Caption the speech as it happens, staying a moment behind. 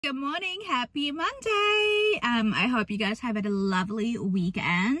Good morning, happy Monday. I hope you guys have had a lovely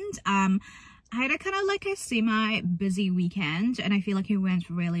weekend. I had a kind of like a semi busy weekend and I feel like it went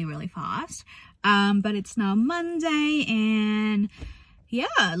really fast. But it's now Monday and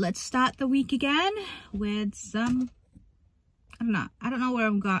yeah, let's start the week again with some, I don't know where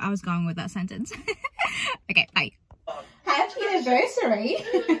I was going with that sentence. Okay, bye. Happy anniversary.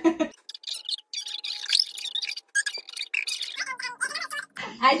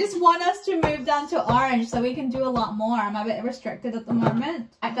 I just want us to move down to orange so we can do a lot more. I'm a bit restricted at the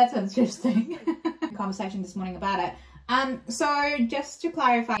moment. That's interesting. Conversation this morning about it. So just to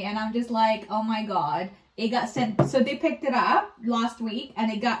clarify, and I'm just like, oh my god, it got sent. So they picked it up last week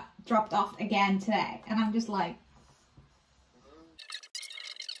and it got dropped off again today. And I'm just like,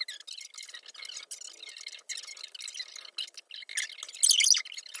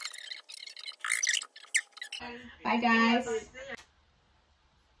 bye guys.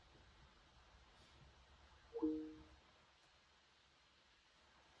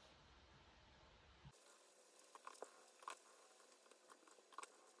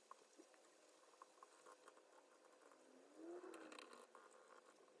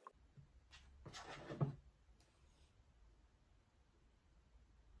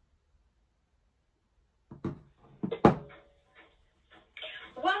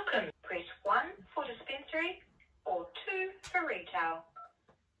 Welcome. Press 1 for dispensary or 2 for retail.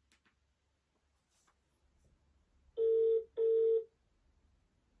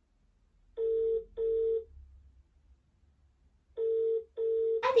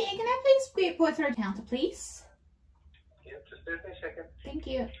 Auntie, can I please put through counter, please? Yep, just give me a second. Thank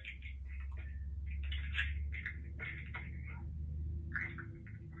you.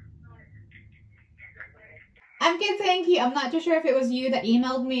 I'm good, thank you. I'm not too sure if it was you that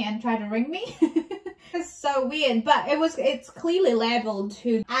emailed me and tried to ring me. It's so weird, but it's clearly labeled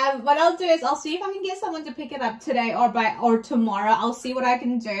to. What I'll do is I'll see if I can get someone to pick it up today or tomorrow. I'll see what I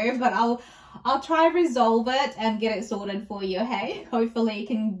can do, but I'll try to resolve it and get it sorted for you, hey? Hopefully you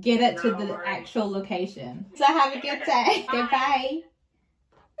can get it to the actual location. So have a good day. Goodbye.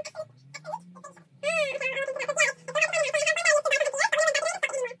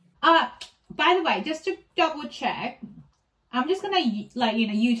 By the way, just to double check, I'm just gonna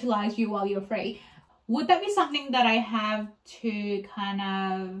utilize you while you're free. Would that be something that I have to kind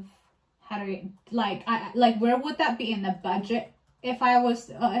of, where would that be in the budget if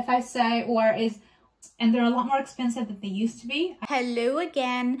I say, and they're a lot more expensive than they used to be? Hello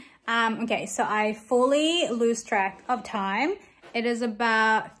again. Okay, so I fully lose track of time. It is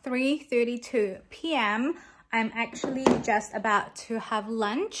about 3:32 p.m. I'm actually just about to have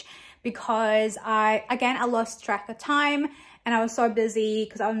lunch because I lost track of time and I was so busy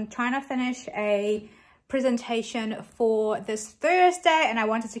because I'm trying to finish a presentation for this Thursday and I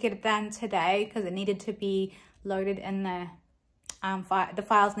wanted to get it done today because it needed to be loaded in the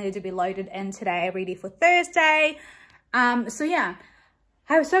files needed to be loaded in today, ready for Thursday. So yeah,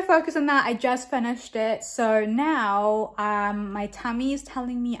 I was so focused on that. I just finished it. So now my tummy is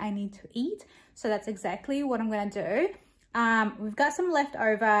telling me I need to eat. So that's exactly what I'm gonna do. We've got some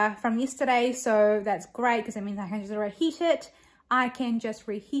leftover from yesterday, so that's great because it means I can just reheat it. I can just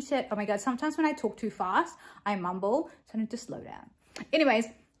reheat it. Oh my god, sometimes when I talk too fast, I mumble, so I need to slow down. Anyways,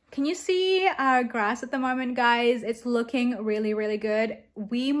 can you see our grass at the moment, guys? It's looking really good.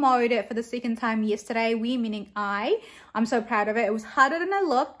 We mowed it for the second time yesterday. We meaning I'm so proud of it. It was harder than it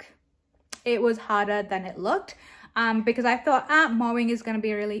looked. It was harder than it looked because I thought mowing is going to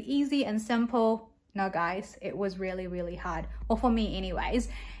be really easy and simple. No guys, it was really hard, or for me anyways.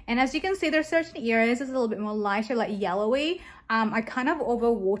 And as you can see, there's certain areas it's a little bit more lighter, like yellowy. I kind of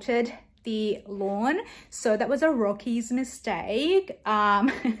overwatered the lawn, so that was a rookie's mistake.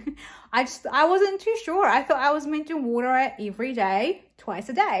 I wasn't too sure. I thought I was meant to water it every day, twice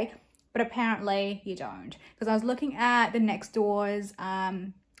a day, but apparently you don't, because I was looking at the next door's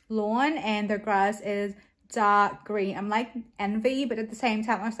lawn and the grass is dark green. I'm like envy, but at the same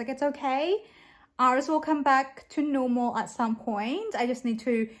time I was like, it's okay. Ours will come back to normal at some point. I just need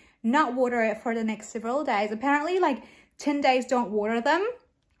to not water it for the next several days. Apparently like 10 days don't water them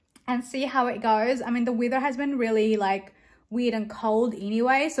and see how it goes. I mean, the weather has been really like weird and cold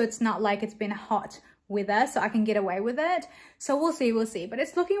anyway, so it's not like it's been hot weather, so I can get away with it. So we'll see, but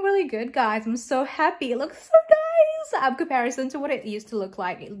it's looking really good, guys. I'm so happy. It looks so nice in comparison to what it used to look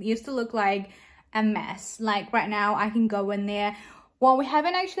like. It used to look like a mess. Like right now I can go in there. Well, we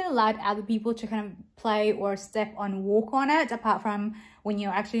haven't actually allowed other people to kind of play or step on, walk on it, apart from when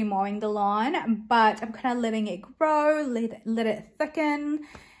you're actually mowing the lawn. But I'm kind of letting it grow, let it thicken.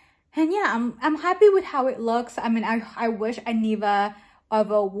 And yeah, I'm happy with how it looks. I mean, I wish I never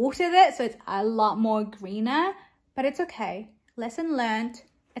overwatered it, so it's a lot more greener, but it's okay. Lesson learned.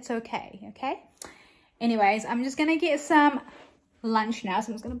 It's okay, okay? Anyways, I'm just gonna get some lunch now, so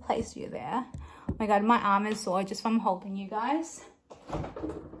I'm just gonna place you there. Oh my god, my arm is sore just from holding you guys.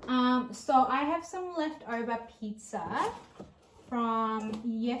 So I have some leftover pizza from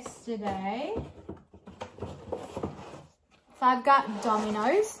yesterday. So I've got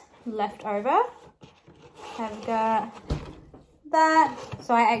Domino's left over. I've got that.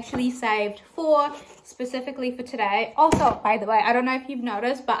 So I actually saved 4 specifically for today. Also, by the way, I don't know if you've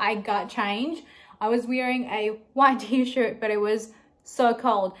noticed, but I got changed. I was wearing a white t-shirt, but it was so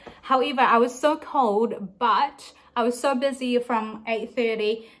cold. However, I was so cold, but I was so busy from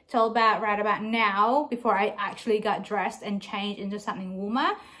 8:30 till right about now before I actually got dressed and changed into something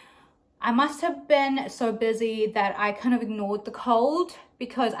warmer. I must have been so busy that I kind of ignored the cold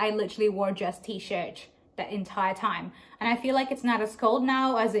because I literally wore just t-shirt the entire time. And I feel like it's not as cold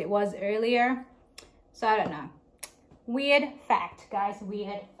now as it was earlier. So I don't know. Weird fact, guys,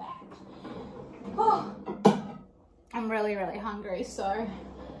 weird fact. Oh, I'm really, really hungry, so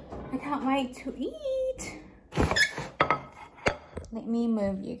I can't wait to eat. Let me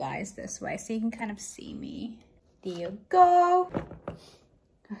move you guys this way so you can kind of see me. There you go.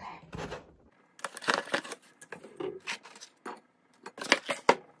 Okay.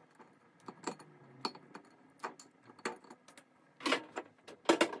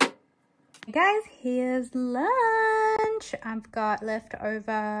 Guys, here's lunch. I've got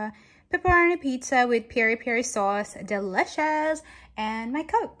leftover pepperoni pizza with peri peri sauce, delicious, and my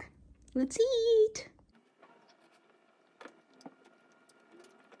Coke. Let's eat.